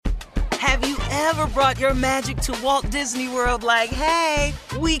Have you ever brought your magic to Walt Disney World like, hey,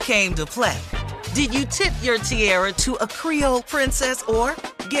 we came to play? Did you tip your tiara to a Creole princess or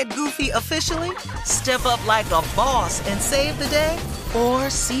get goofy officially? Step up like a boss and save the day? Or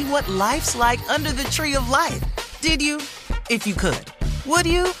see what life's like under the tree of life? Did you? If you could. Would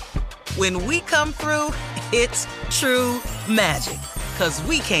you? When we come through, it's true magic. 'Cause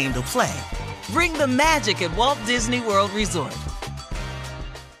we came to play. Bring the magic at Walt Disney World Resort.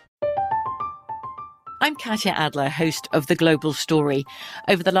 I'm Katya Adler, host of The Global Story.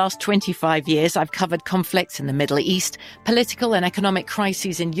 Over the last 25 years, I've covered conflicts in the Middle East, political and economic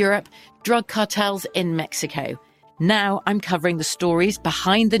crises in Europe, drug cartels in Mexico. Now I'm covering the stories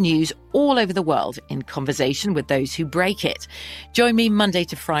behind the news all over the world in conversation with those who break it. Join me Monday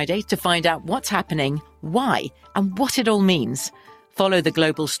to Friday to find out what's happening, why, and what it all means. Follow The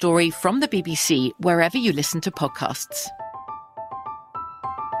Global Story from the BBC wherever you listen to podcasts.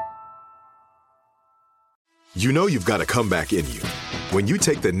 You know you've got a comeback in you. When you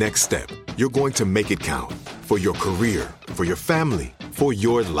take the next step, you're going to make it count. For your career, for your family, for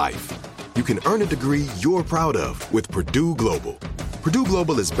your life. You can earn a degree you're proud of with Purdue Global. Purdue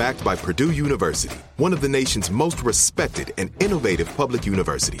Global is backed by Purdue University, one of the nation's most respected and innovative public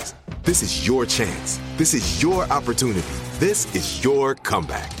universities. This is your chance. This is your opportunity. This is your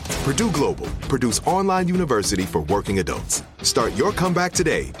comeback. Purdue Global, Purdue's online university for working adults. Start your comeback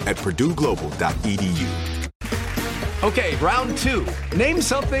today at purdueglobal.edu. Okay, round two. Name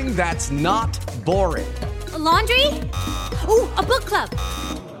something that's not boring. A laundry? Ooh, a book club.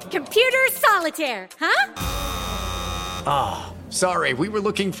 Computer solitaire, huh? Ah, sorry, we were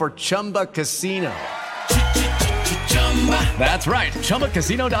looking for Chumba Casino. That's right,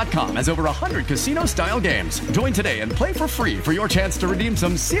 ChumbaCasino.com has over 100 casino-style games. Join today and play for free for your chance to redeem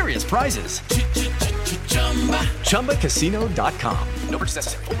some serious prizes. ChumbaCasino.com. No purchase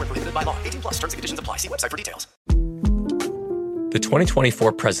necessary. Void where prohibited by law. 18+ terms and conditions apply. See website for details. The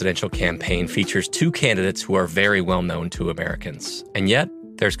 2024 presidential campaign features two candidates who are very well known to Americans. And yet,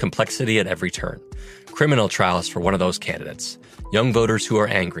 there's complexity at every turn. Criminal trials for one of those candidates. Young voters who are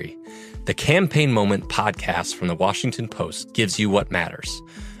angry. The Campaign Moment podcast from the Washington Post gives you what matters.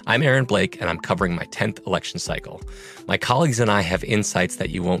 I'm Aaron Blake, and I'm covering my 10th election cycle. My colleagues and I have insights that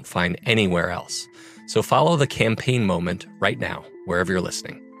you won't find anywhere else. So follow The Campaign Moment right now, wherever you're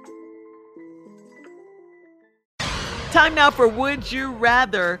listening. Time now for Would You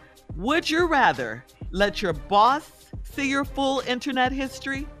Rather. Would you rather let your boss see your full internet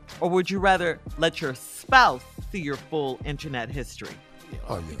history, or would you rather let your spouse see your full internet history?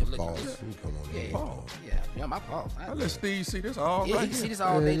 Oh, yeah, boss. Come on, yeah, boss. Yeah, my boss. I let Steve see this all yeah, right. he can see this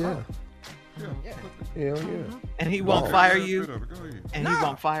all day long. Yeah. And he won't fire you? And he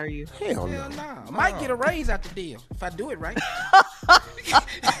won't fire you? Hell no. Nah. I might get a raise out the deal if I do it right.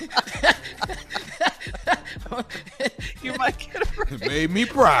 You might get a raise. It made me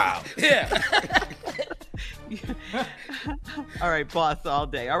proud. Yeah. All right, boss all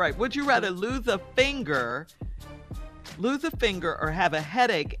day. All right, would you rather lose a finger or have a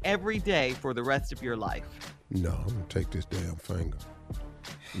headache every day for the rest of your life? No, I'm going to take this damn finger.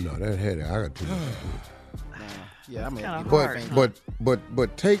 No, that headache, I got too much. Yeah, I'm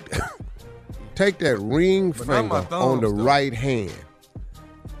But take that ring finger on the right hand.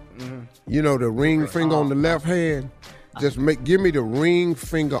 Mm-hmm. You know, the ring finger on the left hand? Just give me the ring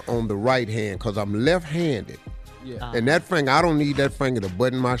finger on the right hand, because I'm left-handed. Yeah. And that finger, I don't need that finger to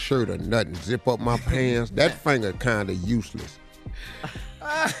button my shirt or nothing, zip up my pants. That finger kind of useless.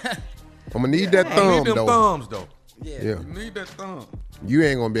 I'm going to need that thumb, You need them though. thumbs, though. Yeah. You need that thumb. You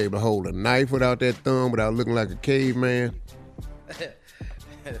ain't going to be able to hold a knife without that thumb, without looking like a caveman.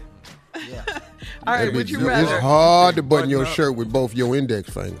 Yeah. All right, would you rather? It's hard to button your shirt with both your index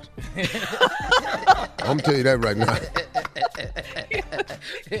fingers. I'm going to tell you that right now.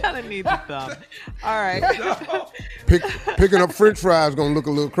 You kind of need the thumb. All right. Picking up French fries is going to look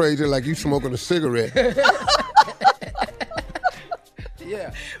a little crazy, like you smoking a cigarette.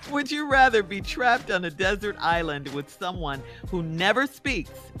 Yeah. Would you rather be trapped on a desert island with someone who never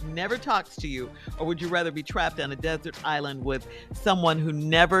speaks, never talks to you, or would you rather be trapped on a desert island with someone who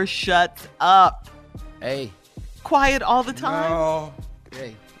never shuts up? Hey. Quiet all the time? No.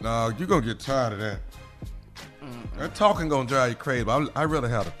 Hey. No, you're going to get tired of that. That talking going to drive you crazy, but I'd rather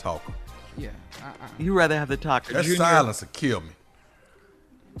have the talker. Yeah. You rather have the talker. That silence will kill me.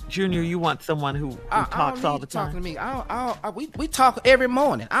 Junior, you want someone who talks all the time? Talking to me. We talk every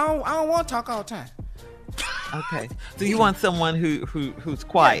morning. I don't want to talk all the time. Okay. So you want someone who's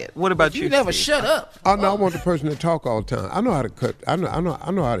quiet. What about you? You never shut up. Oh no, I want the person to talk all the time. I know how to cut. I know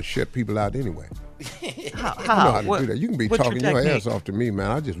how to shut people out anyway. How? I know how to do that. You can be What's talking your your ass off to me,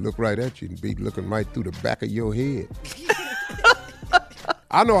 man. I just look right at you and be looking right through the back of your head.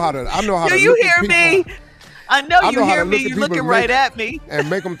 I know how to. Do you hear me? I know you hear me. You're looking right at me. And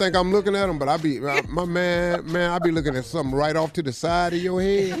make them think I'm looking at them, but I be my man. I be looking at something right off to the side of your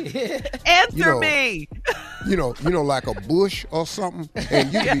head. Answer me. You know, like a bush or something,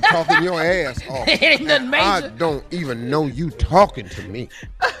 and you be talking your ass off. It ain't nothing major. I don't even know you talking to me.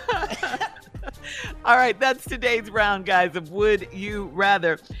 All right, that's today's round, guys, of Would You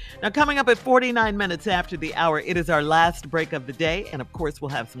Rather. Now, coming up at 49 minutes after the hour, it is our last break of the day. And, of course, we'll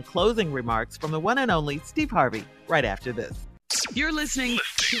have some closing remarks from the one and only Steve Harvey right after this. You're listening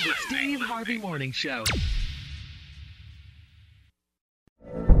to the Steve Harvey Morning Show.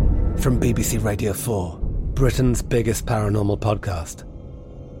 From BBC Radio 4, Britain's biggest paranormal podcast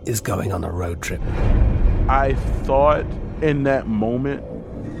is going on a road trip. I thought in that moment,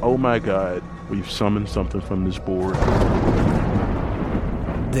 oh my God, we've summoned something from this board.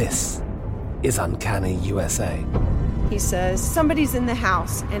 This is Uncanny USA. He says, somebody's in the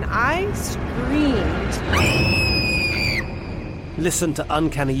house, and I screamed. Listen to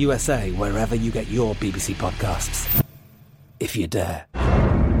Uncanny USA wherever you get your BBC podcasts, if you dare.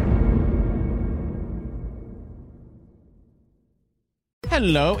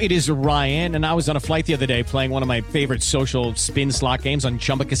 Hello, it is Ryan, and I was on a flight the other day playing one of my favorite social spin slot games on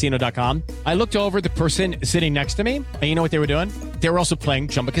ChumbaCasino.com. I looked over at the person sitting next to me, and you know what they were doing? They were also playing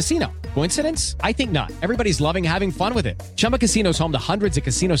Chumba Casino. Coincidence? I think not. Everybody's loving having fun with it. Chumba Casino is home to hundreds of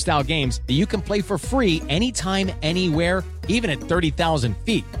casino-style games that you can play for free anytime, anywhere, even at 30,000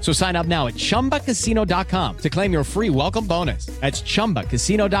 feet. So sign up now at ChumbaCasino.com to claim your free welcome bonus. That's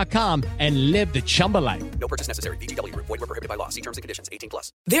ChumbaCasino.com and live the Chumba life. No purchase necessary. VGW. Void where prohibited by law. See terms and conditions.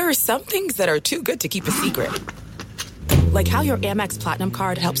 18+. There are some things that are too good to keep a secret. Like how your Amex Platinum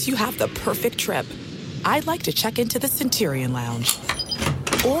card helps you have the perfect trip. I'd like to check into the Centurion Lounge.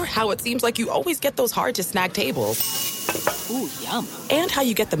 Or how it seems like you always get those hard-to-snag tables. Ooh, yum. And how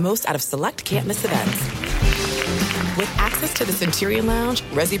you get the most out of select can't-miss events. With access to the Centurion Lounge,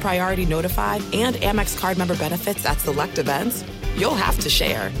 Resi Priority Notified, and Amex card member benefits at select events, you'll have to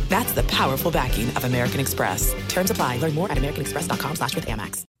share. That's the powerful backing of American Express. Terms apply. Learn more at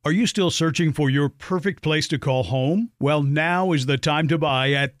americanexpress.com/withAmex. Are you still searching for your perfect place to call home? Well, now is the time to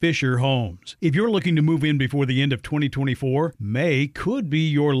buy at Fisher Homes. If you're looking to move in before the end of 2024, May could be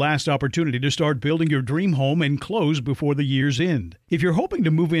your last opportunity to start building your dream home and close before the year's end. If you're hoping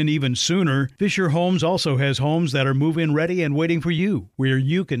to move in even sooner, Fisher Homes also has homes that are move-in ready and waiting for you, where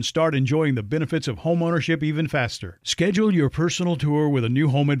you can start enjoying the benefits of homeownership even faster. Schedule your personal tour with a new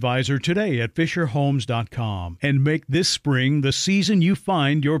home advisor today at FisherHomes.com and make this spring the season you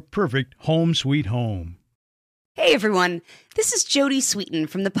find your perfect home sweet home. Hey everyone, this is Jody Sweeten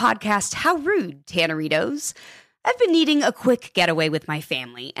from the podcast How Rude, Tanneritos. I've been needing a quick getaway with my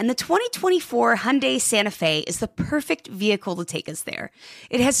family, and the 2024 Hyundai Santa Fe is the perfect vehicle to take us there.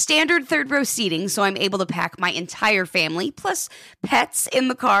 It has standard third-row seating, so I'm able to pack my entire family, plus pets, in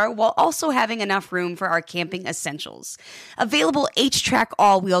the car, while also having enough room for our camping essentials. Available H-Track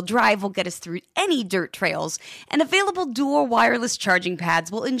all-wheel drive will get us through any dirt trails, and available dual wireless charging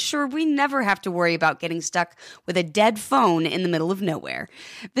pads will ensure we never have to worry about getting stuck with a dead phone in the middle of nowhere.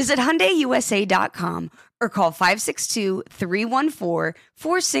 Visit HyundaiUSA.com or call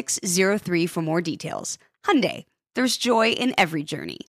 562-314-4603 for more details. Hyundai, there's joy in every journey.